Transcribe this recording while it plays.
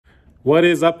What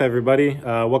is up, everybody?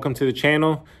 Welcome to the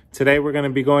channel. Today we're going to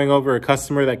be going over a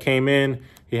customer that came in.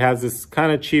 He has this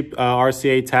kind of cheap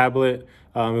RCA tablet.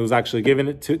 It was actually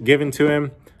given to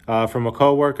him from a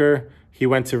coworker. He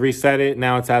went to reset it.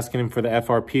 Now it's asking him for the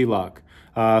FRP lock.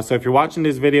 So if you're watching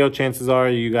this video, chances are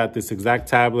you got this exact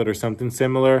tablet or something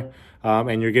similar,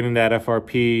 and you're getting that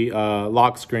FRP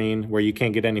lock screen where you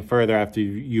can't get any further after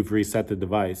you've reset the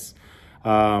device.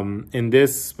 In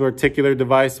this particular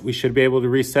device, we should be able to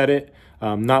reset it.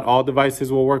 Not all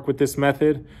devices will work with this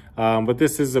method, but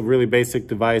this is a really basic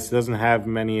device. It doesn't have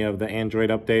many of the Android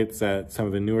updates that some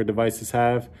of the newer devices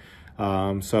have.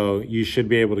 So you should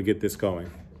be able to get this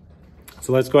going.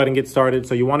 So let's go ahead and get started.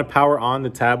 So you want to power on the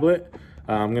tablet.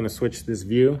 I'm going to switch this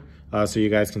view so you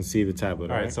guys can see the tablet.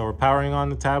 All right, so we're powering on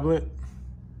the tablet,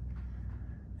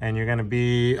 and you're going to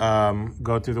be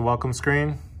go through the welcome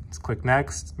screen. Let's click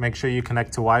next. Make sure you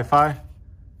connect to Wi-Fi.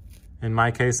 In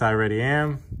my case, I already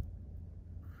am.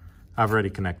 I've already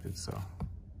connected, so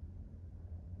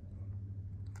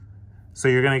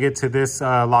you're gonna get to this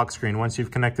lock screen once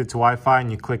you've connected to Wi-Fi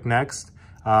and you click next.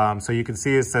 So you can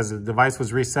see it says the device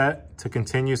was reset. To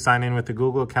continue, sign in with the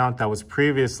Google account that was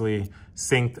previously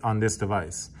synced on this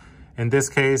device. In this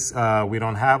case, we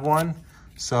don't have one,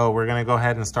 so we're gonna go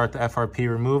ahead and start the FRP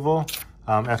removal.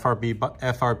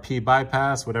 FRP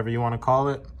bypass, whatever you want to call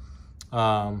it.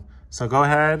 So go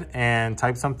ahead and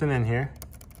type something in here,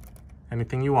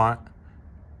 anything you want.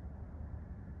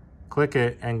 Click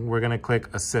it, and we're going to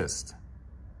click assist.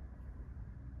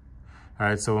 All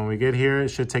right, so when we get here, it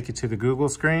should take you to the Google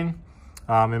screen.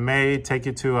 It may take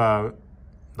you to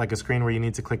like a screen where you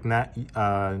need to click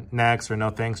next or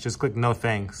no thanks. Just click no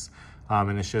thanks,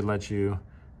 and it should let you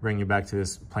bring you back to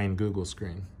this plain Google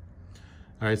screen.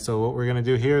 All right, so what we're gonna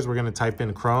do here is we're gonna type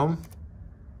in Chrome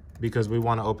because we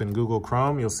wanna open Google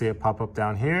Chrome. You'll see it pop up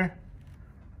down here.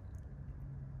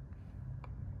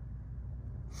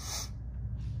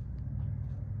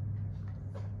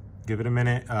 Give it a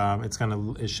minute.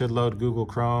 It should load Google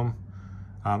Chrome.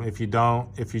 If you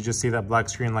just see that black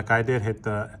screen like I did, hit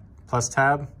the plus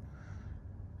tab.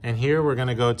 And here we're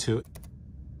gonna go to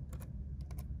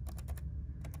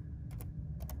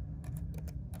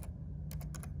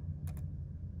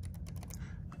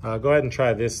go ahead and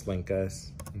try this link,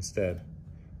 guys, instead.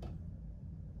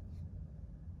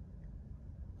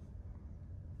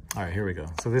 All right, here we go.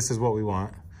 So this is what we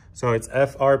want. So it's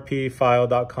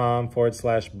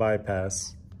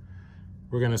frpfile.com/bypass.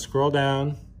 We're gonna scroll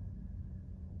down,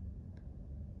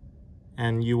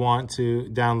 and you want to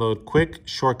download Quick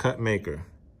Shortcut Maker.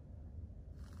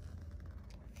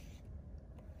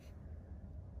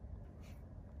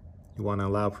 You wanna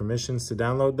allow permissions to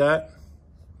download that.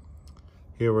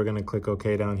 Here, we're gonna click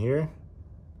OK down here.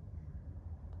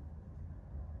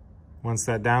 Once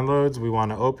that downloads, we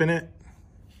wanna open it.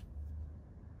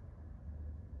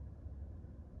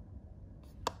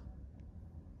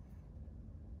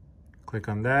 Click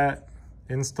on that,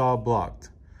 install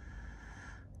blocked.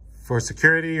 For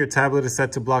security, your tablet is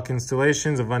set to block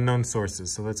installations of unknown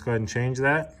sources. So let's go ahead and change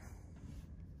that.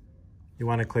 You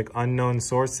wanna click unknown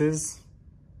sources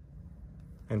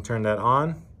and turn that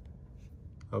on,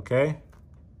 okay.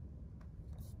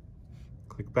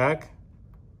 Click back.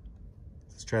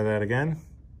 Let's try that again.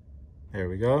 There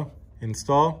we go.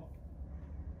 Install.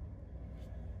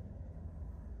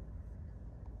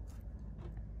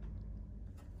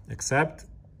 Accept.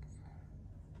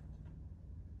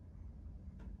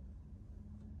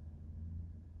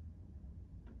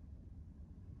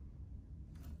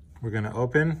 We're going to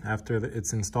open after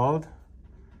it's installed.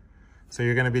 So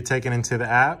you're going to be taken into the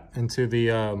app, into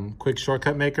the Quick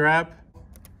Shortcut Maker app.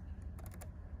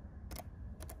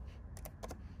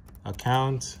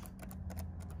 Account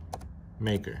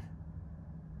Maker,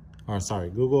 or sorry,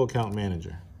 Google Account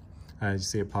Manager. You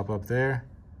see it pop up there.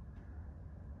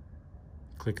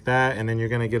 Click that, and then you're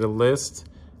gonna get a list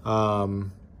of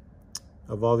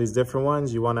all these different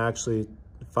ones. You wanna actually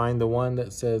find the one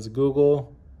that says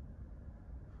Google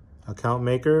Account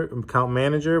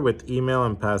Manager with email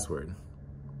and password.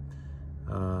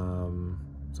 So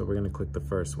we're gonna click the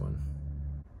first one.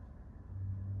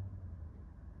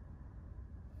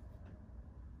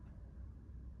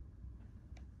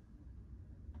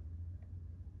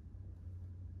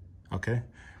 Okay,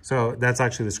 so that's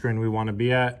actually the screen we want to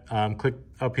be at. Click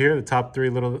up here, the top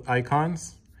three little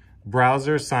icons,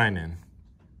 browser sign in.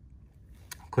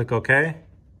 Click OK.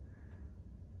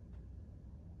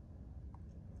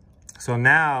 So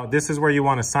now this is where you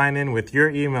want to sign in with your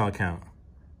email account.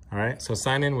 All right, so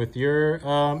sign in with your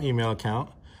email account.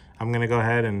 I'm going to go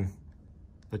ahead and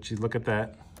let you look at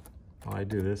that while I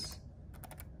do this,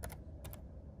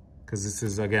 because this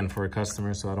is, again, for a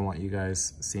customer, so I don't want you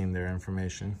guys seeing their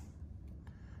information.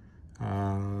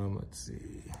 Let's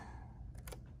see.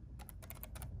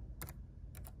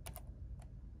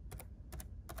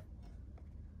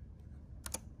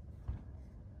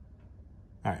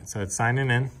 All right, so it's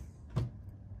signing in.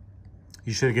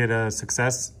 You should get a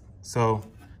success. So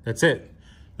that's it.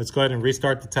 Let's go ahead and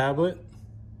restart the tablet.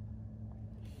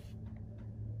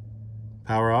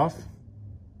 Power off.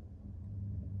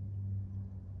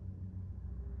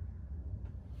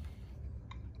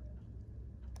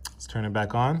 Let's turn it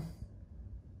back on.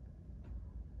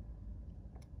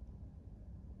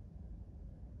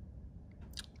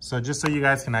 So just so you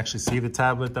guys can actually see the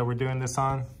tablet that we're doing this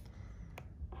on,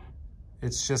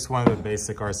 it's just one of the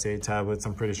basic RCA tablets.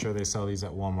 I'm pretty sure they sell these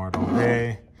at Walmart all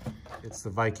day. It's the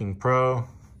Viking Pro.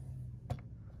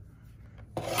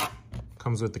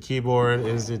 Comes with the keyboard. It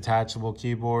is a detachable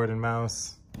keyboard and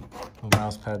mouse. Little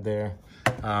mouse pad there.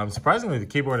 Surprisingly, the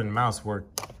keyboard and mouse work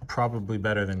probably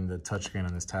better than the touchscreen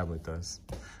on this tablet does.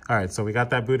 All right, so we got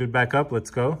that booted back up.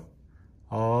 Let's go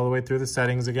all the way through the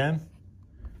settings again.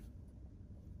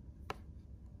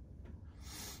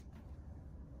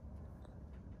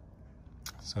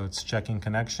 So it's checking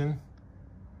connection.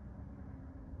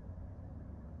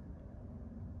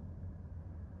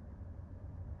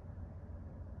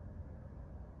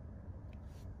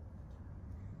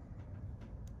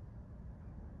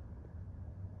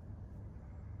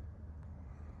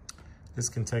 This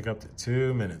can take up to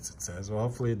 2 minutes, it says. Well,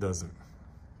 hopefully it doesn't.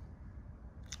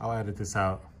 I'll edit this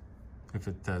out if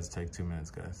it does take 2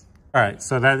 minutes, guys. All right,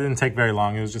 so that didn't take very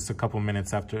long. It was just a couple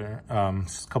minutes after,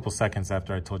 just a couple seconds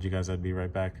after I told you guys I'd be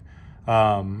right back.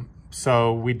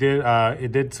 So we did,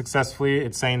 it did successfully.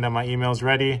 It's saying that my email's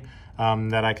ready,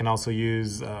 that I can also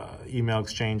use email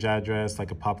exchange address,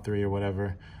 like a POP3 or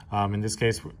whatever. In this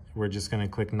case, we're just gonna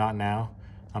click not now.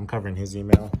 I'm covering his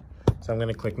email. So I'm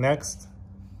gonna click next.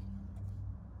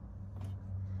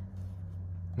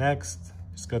 Next,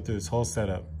 just go through this whole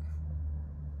setup.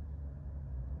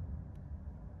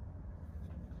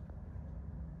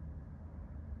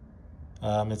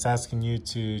 It's asking you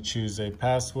to choose a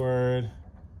password.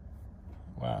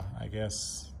 Wow, I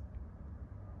guess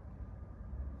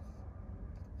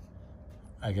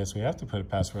we have to put a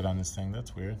password on this thing.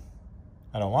 That's weird.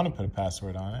 I don't want to put a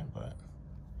password on it, but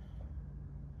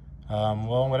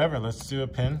well, whatever. Let's do a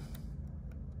PIN.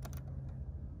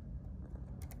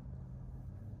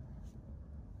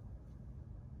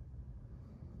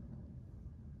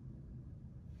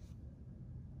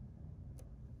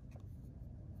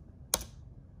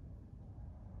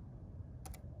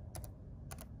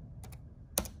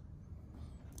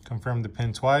 Confirm the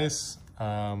PIN twice.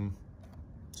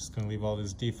 Just gonna leave all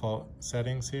these default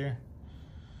settings here.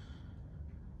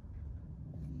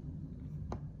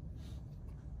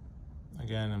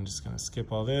 Again, I'm just gonna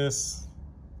skip all this.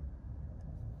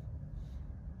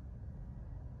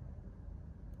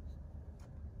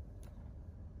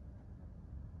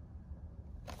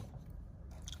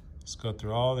 Just go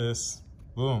through all this.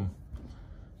 Boom.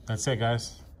 That's it,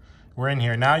 guys. We're in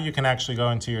here. Now you can actually go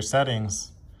into your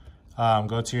settings.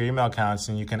 Go to your email accounts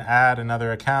and you can add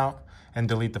another account and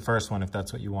delete the first one if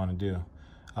that's what you want to do.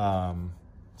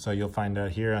 So you'll find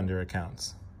that here under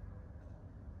accounts.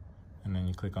 And then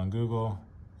you click on Google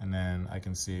and then I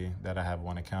can see that I have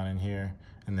one account in here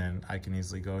and then I can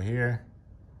easily go here.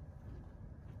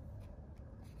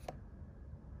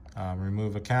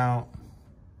 Remove account.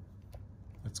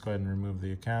 Let's go ahead and remove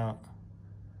the account.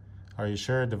 Are you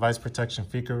sure? Device protection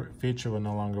feature will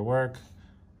no longer work.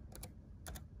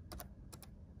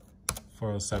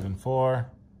 4074.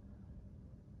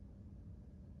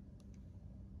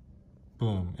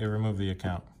 Boom, it removed the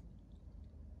account.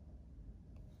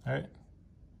 All right.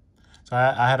 So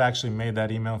I had actually made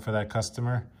that email for that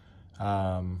customer.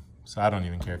 So I don't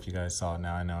even care if you guys saw it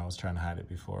now. I know I was trying to hide it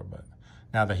before, but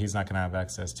now that he's not gonna have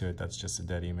access to it, that's just a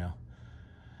dead email.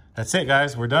 That's it,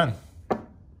 guys, we're done.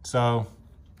 So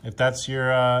if that's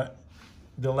your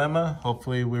dilemma,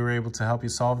 hopefully we were able to help you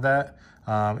solve that.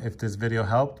 If this video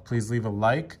helped, please leave a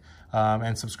like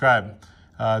and subscribe.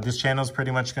 This channel is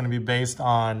pretty much going to be based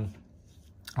on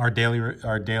our daily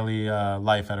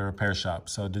life at a repair shop.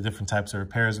 So the different types of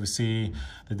repairs we see,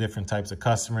 the different types of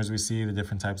customers we see, the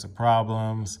different types of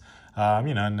problems,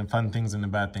 you know, and the fun things and the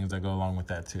bad things that go along with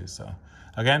that too. So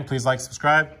again, please like,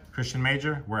 subscribe. Christian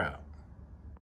Major, we're out.